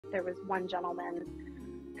there was one gentleman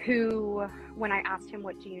who, when I asked him,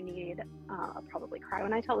 what do you need? I'll probably cry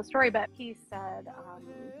when I tell the story, but he said,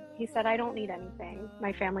 I don't need anything.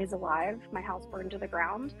 My family's alive. My house burned to the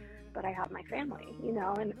ground, but I have my family, you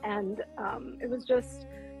know, and it was just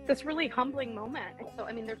this really humbling moment. And so,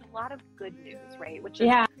 I mean, there's a lot of good news, right? Which is,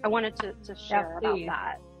 I wanted to share about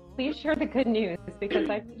that. Please share the good news, because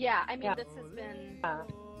this has been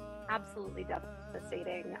absolutely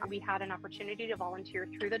devastating. We had an opportunity to volunteer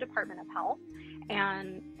through the Department of Health,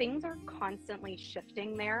 and things are constantly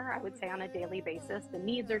shifting there. I would say on a daily basis, the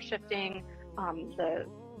needs are shifting. The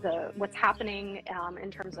what's happening in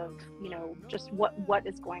terms of, you know, just what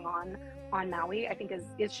is going on Maui, I think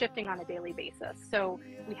is shifting on a daily basis. So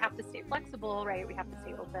we have to stay flexible, right? We have to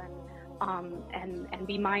stay open and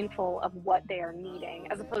be mindful of what they are needing,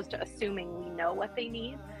 as opposed to assuming we know what they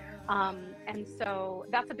need. And so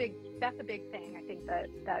that's a big thing. I think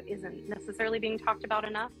that isn't necessarily being talked about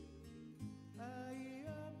enough.